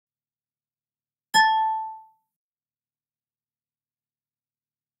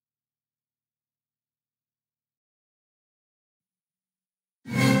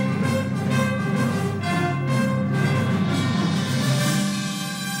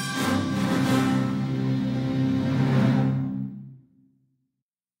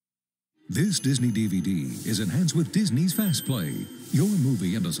This Disney DVD is enhanced with Disney's FastPlay. Your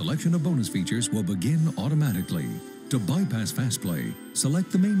movie and a selection of bonus features will begin automatically. To bypass FastPlay,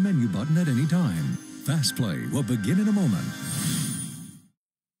 select the main menu button at any time. FastPlay will begin in a moment.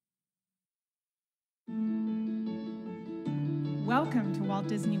 Welcome to Walt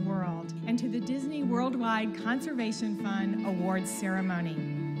Disney World and to the Disney Worldwide Conservation Fund Awards Ceremony.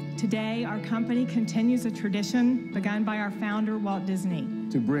 Today, our company continues a tradition begun by our founder, Walt Disney.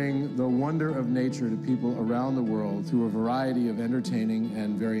 To bring the wonder of nature to people around the world through a variety of entertaining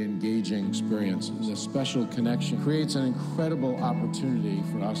and very engaging experiences. A special connection creates an incredible opportunity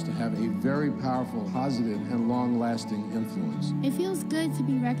for us to have a very powerful, positive, and long-lasting influence. It feels good to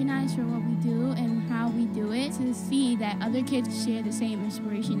be recognized for what we do and how we do it, to see that other kids share the same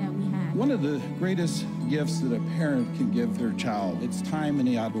inspiration that we have. One of the greatest gifts that a parent can give their child, it's time in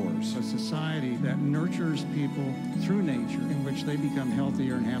the outdoors. A society that nurtures people through nature, in which they become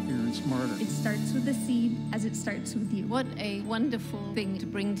healthier and happier and smarter. It starts with the seed as it starts with you. What a wonderful thing to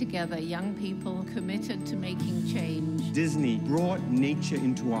bring together young people committed to making change. Disney brought nature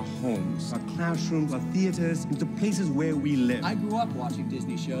into our homes, our classrooms, our theaters, into places where we live. I grew up watching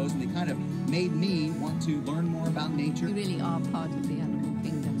Disney shows, and they kind of made me want to learn more about nature. We really are part of the animal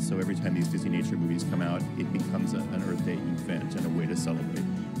kingdom. So every time these Disney nature movies come out, it becomes an Earth Day event and a way to celebrate.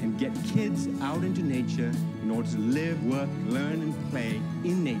 And get kids out into nature in order to live, work, learn, and play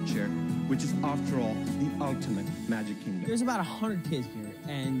in nature, which is, after all, the ultimate magic kingdom. There's about 100 kids here,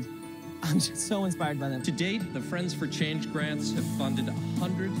 and I'm just so inspired by them. To date, the Friends for Change grants have funded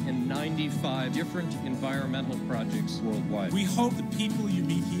 195 different environmental projects worldwide. We hope the people you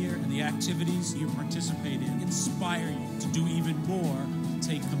meet here and the activities you participate in inspire you to do even more, to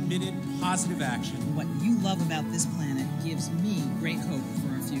take committed, positive action. What you love about this planet gives me great hope for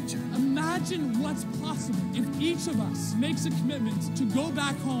our future. Imagine what's possible if each of us makes a commitment to go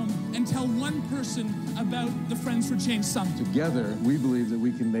back home and tell one person about the Friends for Change Summit. Together, we believe that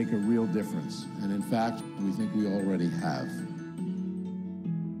we can make a real difference. And in fact, we think we already have.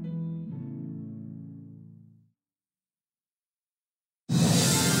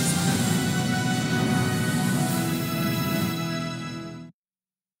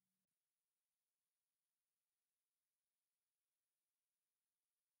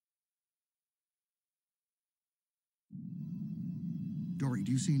 Dory,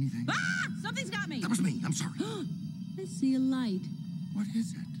 do you see anything? Ah! Something's got me! That was me. I'm sorry. I see a light. What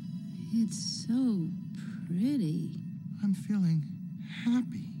is it? It's so pretty. I'm feeling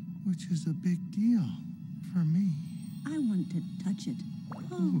happy, which is a big deal for me. I want to touch it.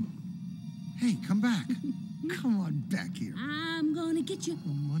 Oh. Hey, come back. Come on back here. I'm gonna get you.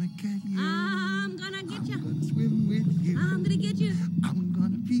 I'm gonna get you. I'm gonna get you. I'm gonna swim with you. I'm gonna get you. I'm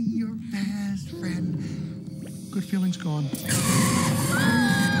gonna be your best friend. Good feelings gone.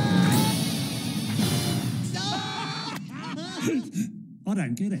 I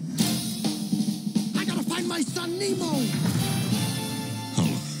don't get it. I gotta find my son, Nemo!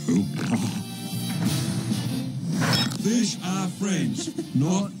 Hello? Fish are friends,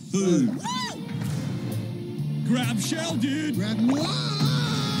 not food. Grab shell, dude! Grab what?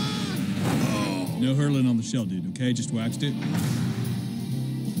 Oh. No hurling on the shell, dude, okay? Just waxed it.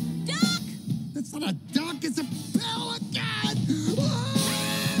 Duck! That's not a duck, it's a pelican!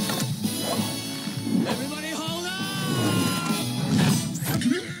 Everybody hold on!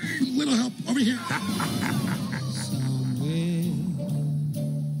 Little help, over here. Somewhere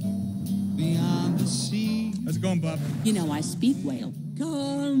beyond the sea. How's it going, Bob? You know, I speak whale.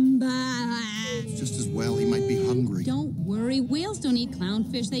 Come back! Just as well, he might be hungry. Don't worry, whales don't eat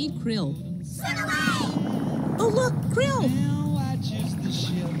clownfish, they eat krill. Sit away! Oh, look, krill! Now watches the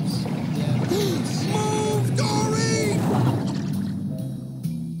ships. Move, Dory!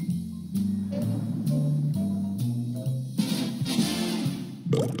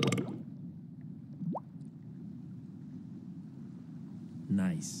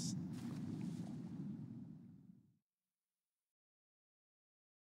 Nice.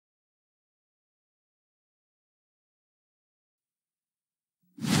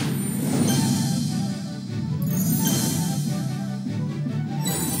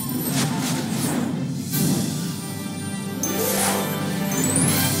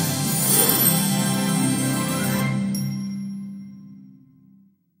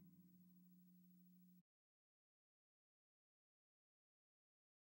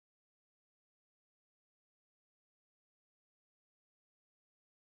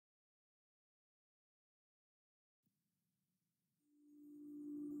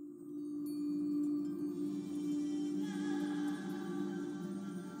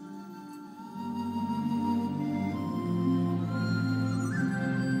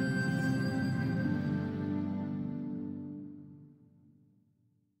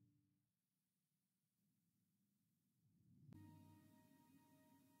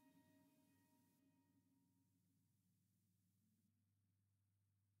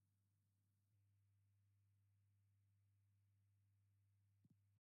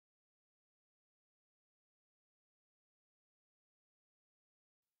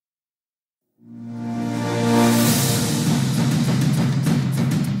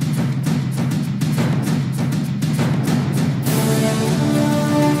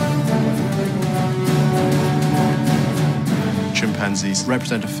 chimpanzees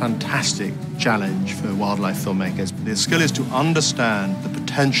represent a fantastic challenge for wildlife filmmakers. The skill is to understand the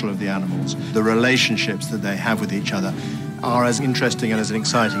potential of the animals. The relationships that they have with each other are as interesting and as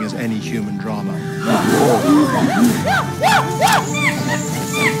exciting as any human drama.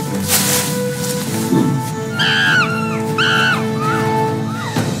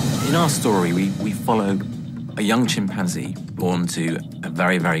 In our story, we follow a young chimpanzee born to a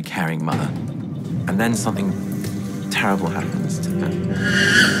very, very caring mother. And then something terrible happens to her.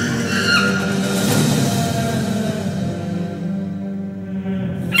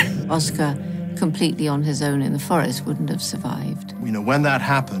 Oscar, completely on his own in the forest, wouldn't have survived. You know, when that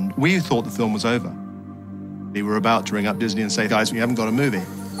happened, we thought the film was over. We were about to ring up Disney and say, guys, we haven't got a movie.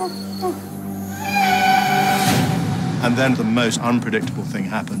 And then the most unpredictable thing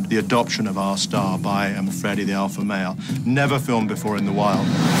happened. The adoption of our star by Freddie, the alpha male, never filmed before in the wild.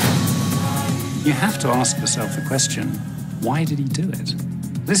 You have to ask yourself the question, why did he do it?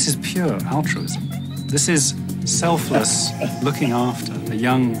 This is pure altruism. This is selfless looking after a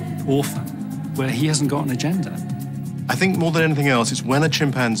young orphan where he hasn't got an agenda. I think more than anything else, it's when a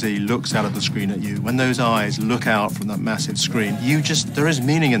chimpanzee looks out of the screen at you, when those eyes look out from that massive screen, there is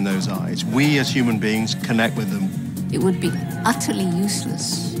meaning in those eyes. We as human beings connect with them. It would be utterly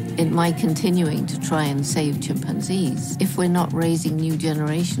useless in my continuing to try and save chimpanzees if we're not raising new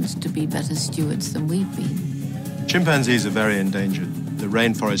generations to be better stewards than we've been. Chimpanzees are very endangered. The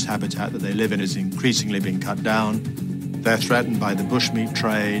rainforest habitat that they live in is increasingly being cut down. They're threatened by the bushmeat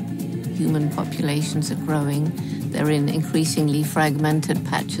trade. Human populations are growing. They're in increasingly fragmented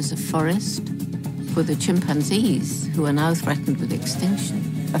patches of forest. For the chimpanzees, who are now threatened with extinction,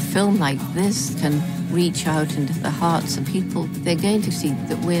 a film like this can reach out into the hearts of people. They're going to see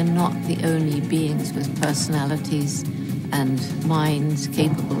that we're not the only beings with personalities and minds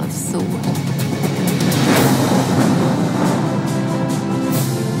capable of thought.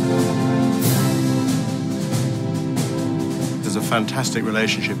 There's a fantastic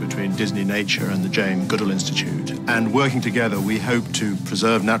relationship between Disney Nature and the Jane Goodall Institute. And working together, we hope to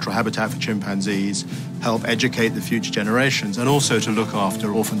preserve natural habitat for chimpanzees, help educate the future generations, and also to look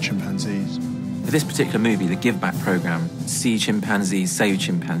after orphan chimpanzees. For this particular movie, the Give Back program, See Chimpanzees, Save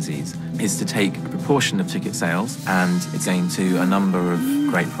Chimpanzees, is to take a proportion of ticket sales, and it's going to a number of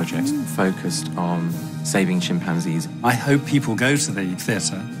great projects focused on saving chimpanzees. I hope people go to the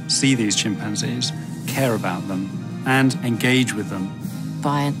theatre, see these chimpanzees, care about them, and engage with them.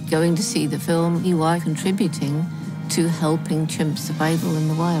 By going to see the film, you are contributing to helping chimp survival in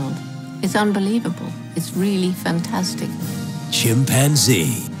the wild. It's unbelievable. It's really fantastic.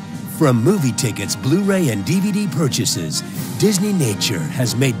 Chimpanzee. From movie tickets, Blu-ray, and DVD purchases, Disney Nature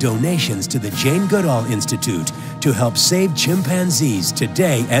has made donations to the Jane Goodall Institute to help save chimpanzees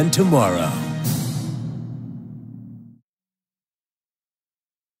today and tomorrow.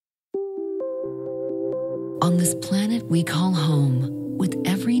 On this planet we call home, with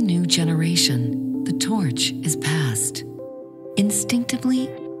every new generation, the torch is passed.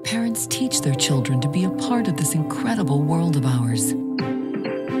 Instinctively, parents teach their children to be a part of this incredible world of ours.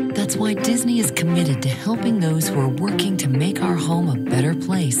 That's why Disney is committed to helping those who are working to make our home a better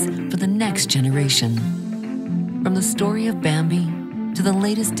place for the next generation. From the story of Bambi to the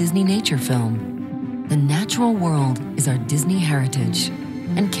latest Disney nature film, the natural world is our Disney heritage,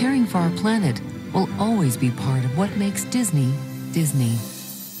 and caring for our planet will always be part of what makes Disney, Disney.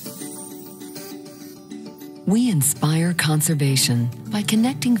 We inspire conservation by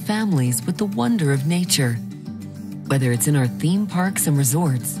connecting families with the wonder of nature, whether it's in our theme parks and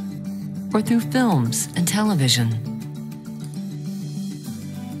resorts, or through films and television.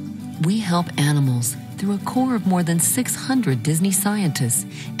 We help animals through a core of more than 600 Disney scientists,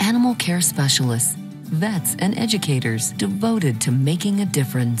 animal care specialists, vets, and educators devoted to making a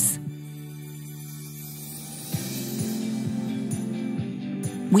difference.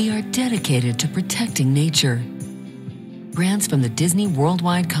 We are dedicated to protecting nature. Grants from the Disney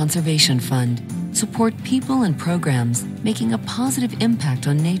Worldwide Conservation Fund support people and programs making a positive impact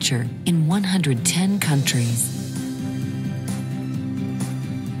on nature in 110 countries.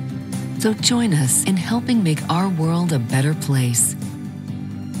 So join us in helping make our world a better place.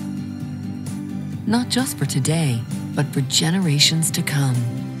 Not just for today, but for generations to come.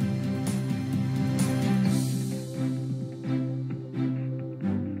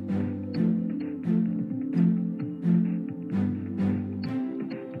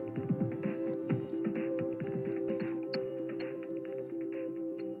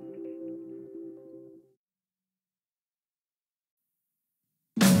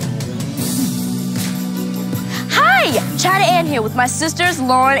 Chad Ann here with my sisters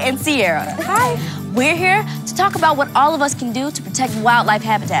Lauren and Sierra. Hi. We're here to talk about what all of us can do to protect wildlife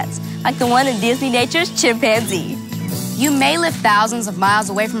habitats, like the one in Disney Nature's Chimpanzee. You may live thousands of miles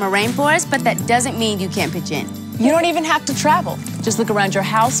away from a rainforest, but that doesn't mean you can't pitch in. You don't even have to travel. Just look around your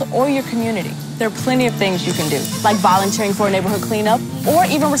house or your community. There are plenty of things you can do, like volunteering for a neighborhood cleanup or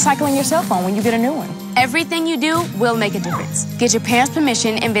even recycling your cell phone when you get a new one. Everything you do will make a difference. Get your parents'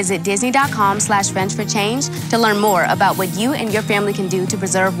 permission and visit disney.com/friends4change to learn more about what you and your family can do to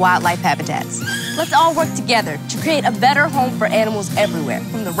preserve wildlife habitats. Let's all work together to create a better home for animals everywhere,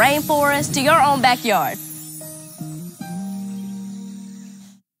 from the rainforest to your own backyard.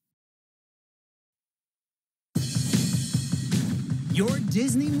 Your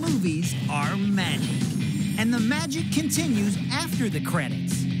Disney movies are magic, and the magic continues after the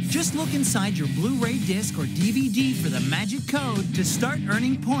credits. Just look inside your Blu-ray disc or DVD for the magic code to start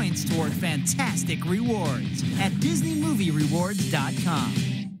earning points toward fantastic rewards at DisneyMovieRewards.com.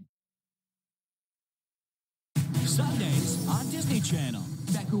 Sundays on Disney Channel.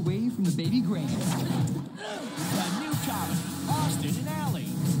 Back away from the baby grain. The new comedy, Austin and Ally.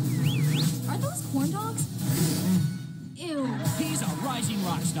 Are those corn dogs? Ew. He's a rising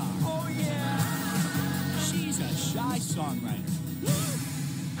rock star. Oh, yeah. She's a shy songwriter.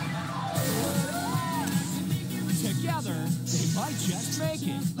 Together, they might just make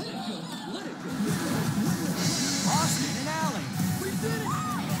it. Let it go. Austin and Ally. We did it.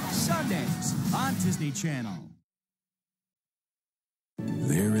 Sundays on Disney Channel.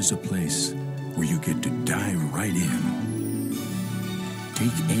 There is a place where you get to dive right in.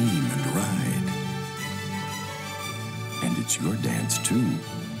 Take aim and ride. And it's your dance, too,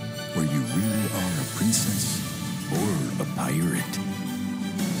 where you really are a princess or a pirate.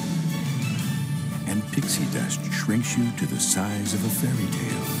 And pixie dust shrinks you to the size of a fairy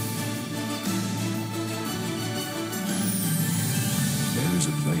tale. There is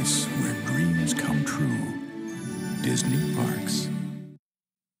a place where dreams come true. Disney Parks.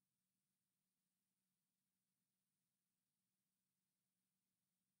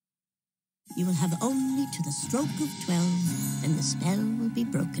 You will have only to the stroke of 12, and the spell will be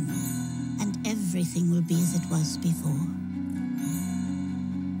broken, and everything will be as it was before.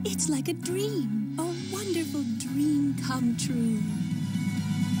 It's like a dream, a wonderful dream come true.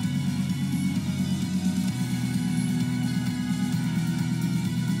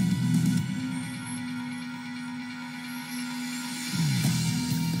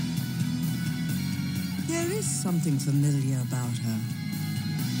 There is something familiar about her.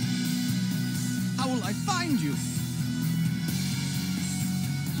 How will I find you?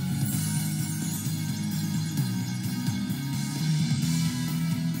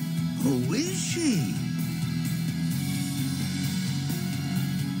 Who is she?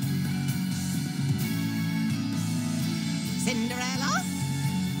 Cinderella?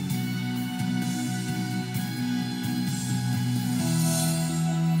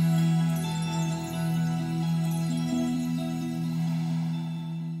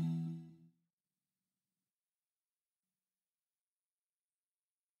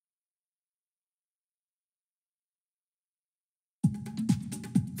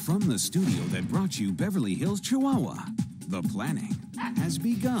 From the studio that brought you Beverly Hills, Chihuahua, the planning has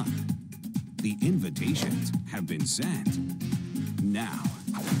begun. The invitations have been sent. Now,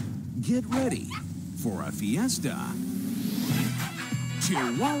 get ready for a fiesta,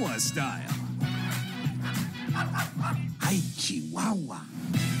 Chihuahua style. Hi, Chihuahua.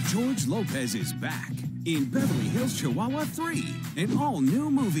 George Lopez is back in Beverly Hills, Chihuahua 3, an all-new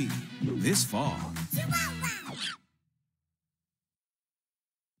movie this fall.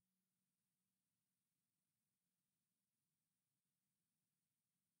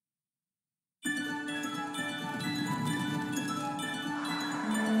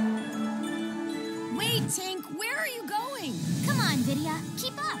 Wait, Tink, where are you going? Come on, Vidya,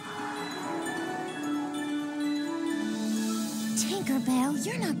 keep up. Tinkerbell,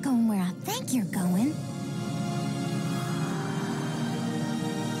 you're not going where I think you're going.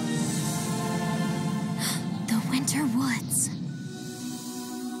 The Winter Woods.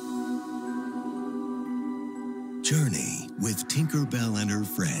 Journey with Tinkerbell and her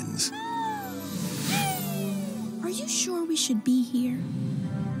friends. Are you sure we should be here?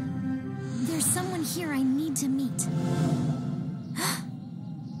 There's someone here I need to meet.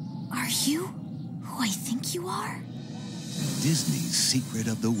 Are you who I think you are? Disney's Secret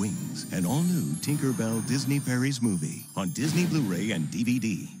of the Wings, an all-new Tinkerbell Disney Fairies movie on Disney Blu-ray and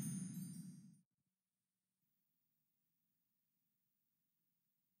DVD.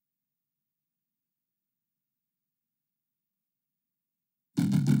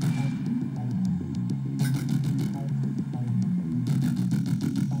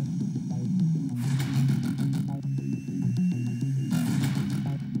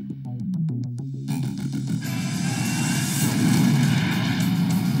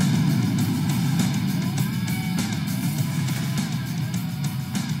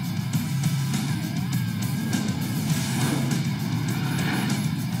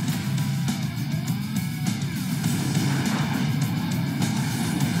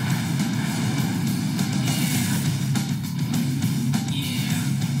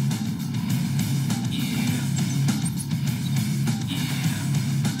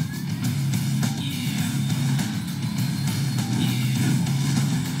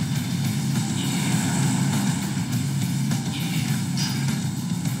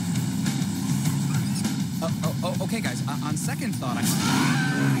 second thought,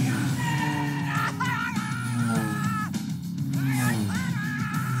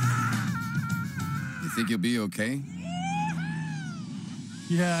 You think you'll be okay?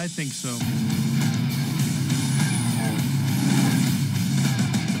 Yeah, I think so.